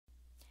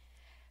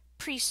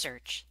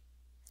Pre-search.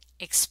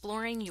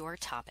 Exploring your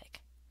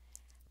topic.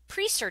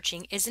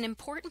 Pre-searching is an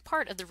important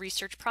part of the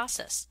research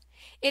process.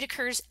 It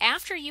occurs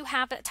after you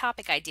have a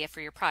topic idea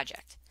for your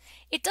project.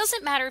 It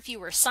doesn't matter if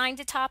you were assigned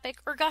a topic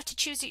or got to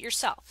choose it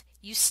yourself.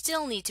 You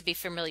still need to be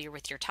familiar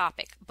with your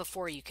topic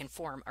before you can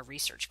form a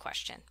research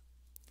question.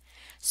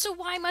 So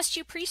why must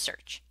you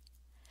pre-search?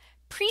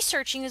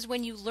 Pre-searching is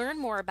when you learn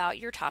more about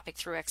your topic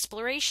through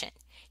exploration.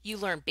 You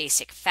learn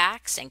basic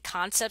facts and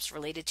concepts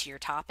related to your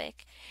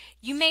topic.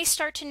 You may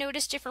start to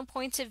notice different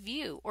points of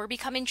view or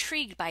become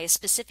intrigued by a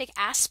specific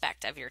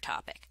aspect of your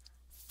topic.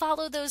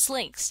 Follow those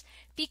links.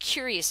 Be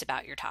curious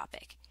about your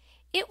topic.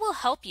 It will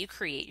help you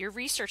create your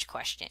research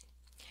question.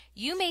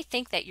 You may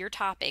think that your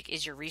topic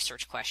is your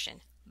research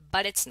question,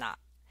 but it's not.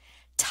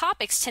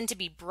 Topics tend to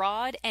be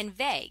broad and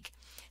vague.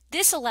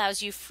 This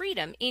allows you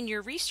freedom in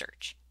your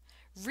research.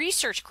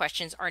 Research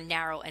questions are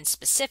narrow and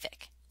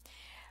specific.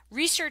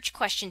 Research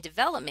question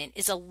development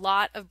is a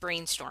lot of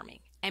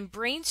brainstorming, and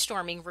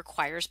brainstorming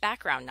requires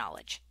background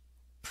knowledge.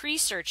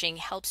 Pre-searching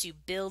helps you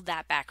build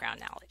that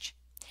background knowledge.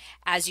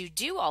 As you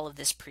do all of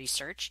this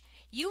pre-search,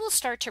 you will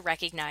start to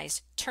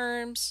recognize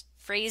terms,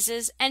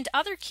 phrases, and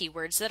other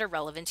keywords that are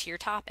relevant to your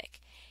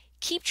topic.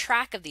 Keep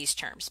track of these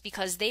terms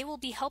because they will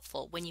be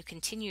helpful when you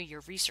continue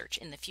your research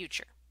in the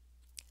future.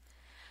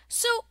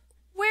 So,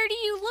 where do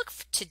you look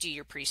to do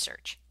your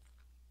pre-search?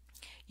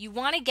 You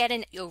want to get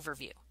an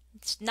overview.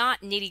 It's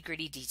not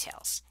nitty-gritty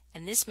details,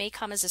 and this may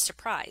come as a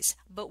surprise,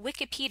 but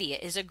Wikipedia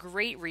is a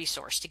great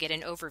resource to get an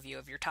overview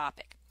of your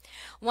topic.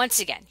 Once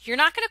again, you're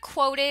not going to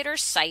quote it or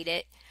cite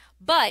it,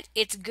 but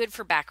it's good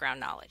for background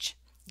knowledge,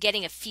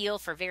 getting a feel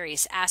for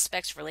various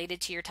aspects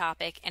related to your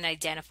topic and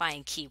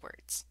identifying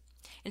keywords.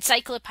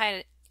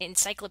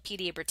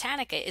 Encyclopedia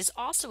Britannica is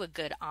also a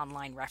good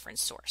online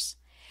reference source.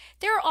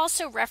 There are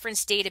also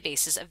reference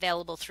databases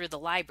available through the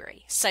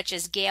library, such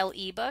as Gale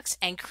eBooks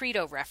and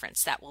Credo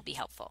Reference that will be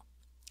helpful.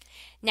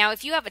 Now,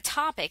 if you have a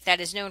topic that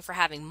is known for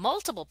having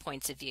multiple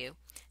points of view,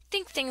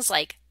 think things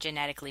like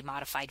genetically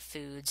modified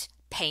foods,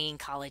 paying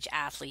college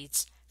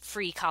athletes,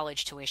 free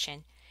college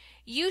tuition.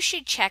 You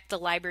should check the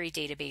library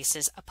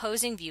databases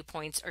Opposing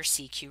Viewpoints or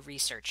CQ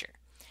Researcher.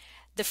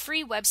 The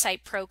free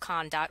website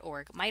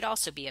procon.org might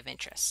also be of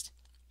interest.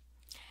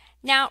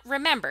 Now,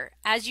 remember,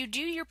 as you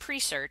do your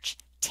pre-search,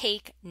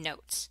 take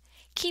notes.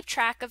 Keep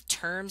track of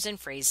terms and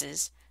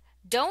phrases.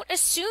 Don't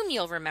assume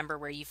you'll remember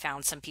where you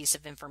found some piece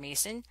of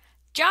information.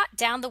 Jot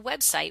down the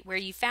website where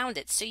you found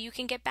it so you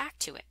can get back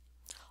to it.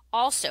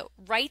 Also,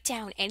 write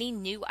down any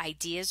new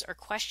ideas or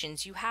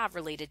questions you have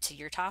related to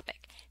your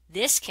topic.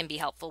 This can be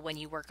helpful when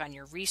you work on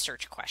your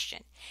research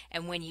question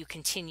and when you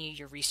continue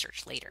your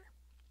research later.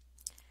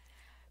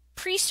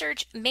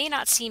 Pre-search may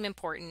not seem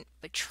important,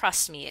 but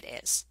trust me, it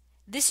is.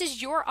 This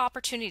is your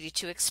opportunity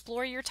to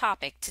explore your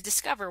topic to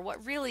discover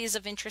what really is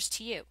of interest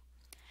to you.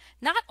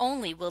 Not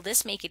only will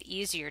this make it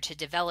easier to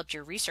develop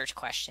your research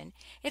question,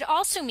 it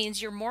also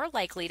means you're more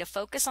likely to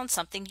focus on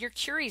something you're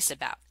curious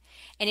about.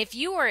 And if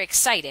you are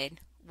excited,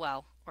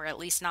 well, or at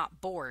least not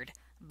bored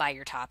by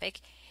your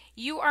topic,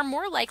 you are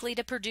more likely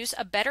to produce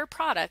a better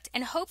product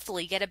and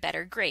hopefully get a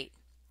better grade.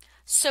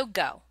 So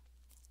go.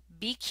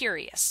 Be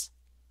curious.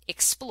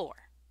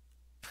 Explore.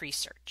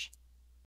 Pre-search.